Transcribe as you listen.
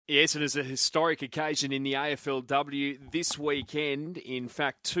Yes, it is a historic occasion in the AFLW this weekend. In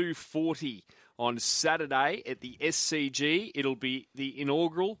fact, 2:40 on Saturday at the SCG. It'll be the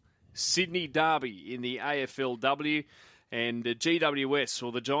inaugural Sydney Derby in the AFLW. And GWS,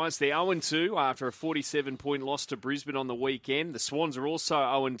 or the Giants, they're 0-2 after a 47-point loss to Brisbane on the weekend. The Swans are also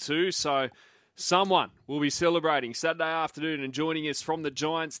 0-2, so someone will be celebrating Saturday afternoon. And joining us from the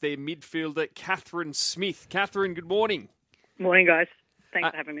Giants, their midfielder, Katherine Smith. Katherine, good morning. Morning, guys. Thanks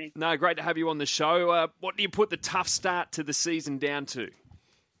for having me. No, great to have you on the show. What do you put the tough start to the season down to?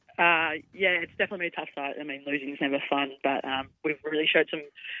 It's definitely a tough start. I mean, losing is never fun, but we've really showed some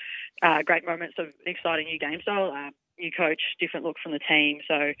great moments of an exciting new game style. New coach, different look from the team.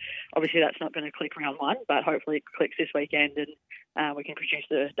 So obviously that's not going to click round one, but hopefully it clicks this weekend and we can produce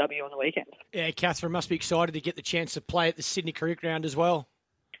the W on the weekend. Yeah, Katherine must be excited to get the chance to play at the Sydney Cricket Ground as well.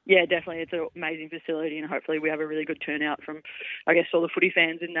 Yeah, definitely. It's an amazing facility and hopefully we have a really good turnout from, I guess, all the footy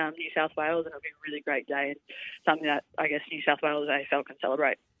fans in New South Wales, and it'll be a really great day and something that, I guess, New South Wales AFL can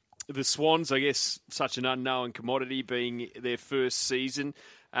celebrate. The Swans, I guess, such an unknown commodity being their first season.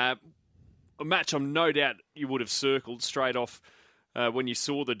 A match I'm no doubt you would have circled straight off when you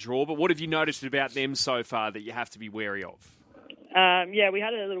saw the draw, but what have you noticed about them so far that you have to be wary of? We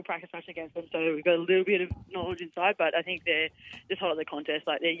had a little practice match against them, so we've got a little bit of knowledge inside, but I think they're just hot at the contest.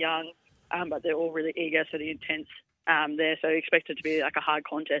 Like, they're young, but they're all really eager, so the intent's there. So expect it to be like a hard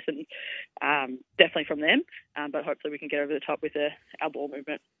contest, and definitely from them, but hopefully we can get over the top with our ball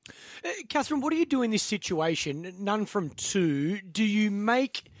movement. Katherine, what do you do in this situation? None from two. Do you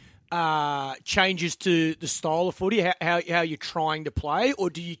make changes to the style of footy, how you're trying to play, or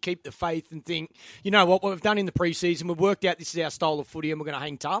do you keep the faith and think, you know what we've done in the pre-season, we've worked out this is our style of footy and we're going to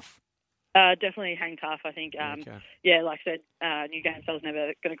hang tough? Definitely hang tough, I think. Yeah, like I said, new game style's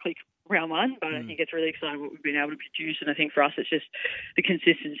never going to click round one, but I think it's really exciting what we've been able to produce, and I think for us it's just the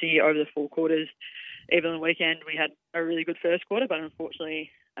consistency over the 4 quarters. Even on the weekend, we had a really good first quarter, but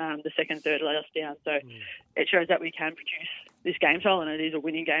unfortunately the second, third let us down. So it shows that we can produce this game style, and it is a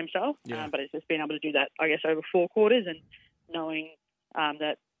winning game style. But it's just being able to do that, I guess, over 4 quarters, and knowing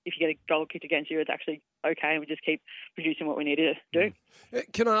that if you get a goal kicked against you, it's actually okay, and we just keep producing what we need to do.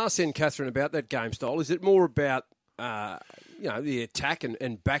 Can I ask then, Katherine, about that game style? Is it more about the attack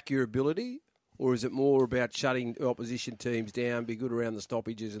and back your ability, or is it more about shutting opposition teams down, be good around the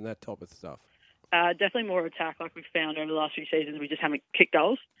stoppages and that type of stuff? Definitely more attack, like we've found over the last few seasons. We just haven't kicked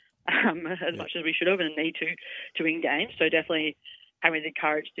goals as much as we should have, and need to win games. So definitely having the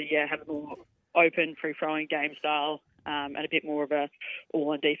courage to have a more open, free-flowing game style, and a bit more of a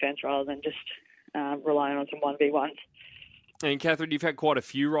all-on defence rather than just relying on some 1v1s. And Katherine, you've had quite a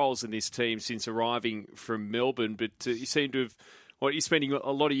few roles in this team since arriving from Melbourne, but you seem to have, you're spending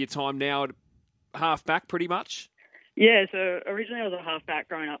a lot of your time now at half-back pretty much? Yeah, so originally I was a half-back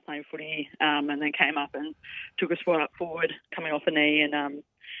growing up playing footy, and then came up and took a spot up forward coming off a knee, and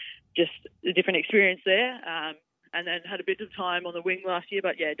just a different experience there. And then had a bit of time on the wing last year,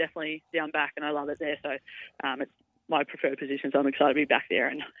 but yeah, definitely down back, and I love it there. So it's my preferred position, so I'm excited to be back there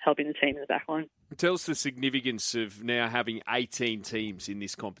and helping the team in the back line. Tell us the significance of now having 18 teams in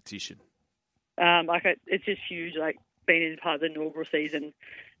this competition. It's just huge, like being in part of the inaugural season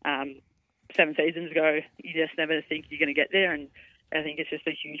 7 seasons ago, you just never think you're going to get there, and I think it's just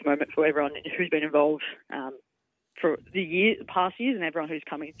a huge moment for everyone who's been involved for the past years, and everyone who's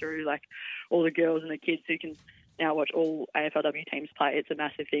coming through, like all the girls and the kids who can now watch all AFLW teams play. It's a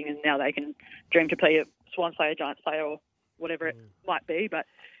massive thing, and now they can dream to play a Swans player, Giants player, or whatever it might be, but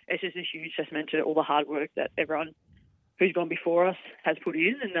it's just a huge testament to all the hard work that everyone who's gone before us has put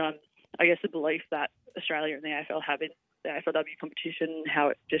in, and I guess the belief that Australia and the AFL have in the AFLW competition, how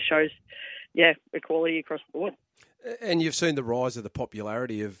it just shows, equality across the board. And you've seen the rise of the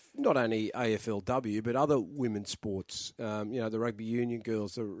popularity of not only AFLW, but other women's sports, the rugby union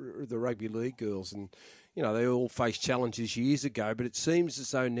girls, the rugby league girls, and, they all faced challenges years ago, but it seems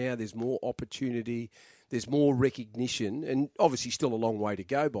as though now there's more opportunity, there's more recognition, and obviously still a long way to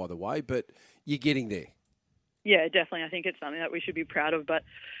go, by the way, but you're getting there. Yeah, definitely. I think it's something that we should be proud of, but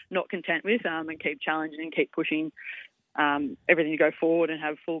not content with, and keep challenging and keep pushing everything to go forward and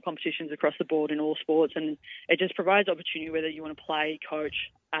have full competitions across the board in all sports. And it just provides opportunity, whether you want to play, coach,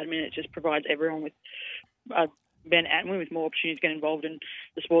 admin. It just provides everyone with men and women with more opportunities to get involved in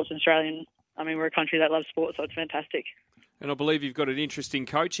the sports in Australia. And, I mean, we're a country that loves sports, so it's fantastic. And I believe you've got an interest in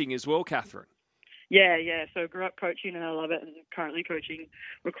coaching as well, Katherine. Yeah. So I grew up coaching and I love it, and currently coaching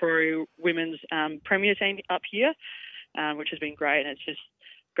Macquarie Women's Premier team up here, which has been great. And it's just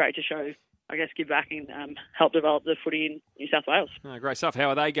great to show, I guess, give back and help develop the footy in New South Wales. Oh, great stuff. How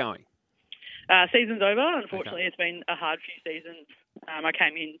are they going? Season's over. Unfortunately, It's been a hard few seasons I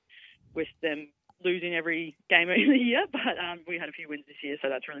came in with them losing every game of the year, but we had a few wins this year, so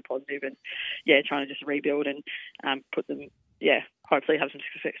that's really positive. And trying to just rebuild and put them, hopefully have some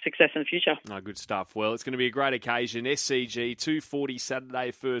success in the future. Oh, good stuff. Well, it's going to be a great occasion. SCG 2:40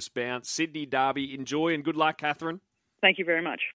 Saturday, first bounce. Sydney Derby. Enjoy and good luck, Katherine. Thank you very much.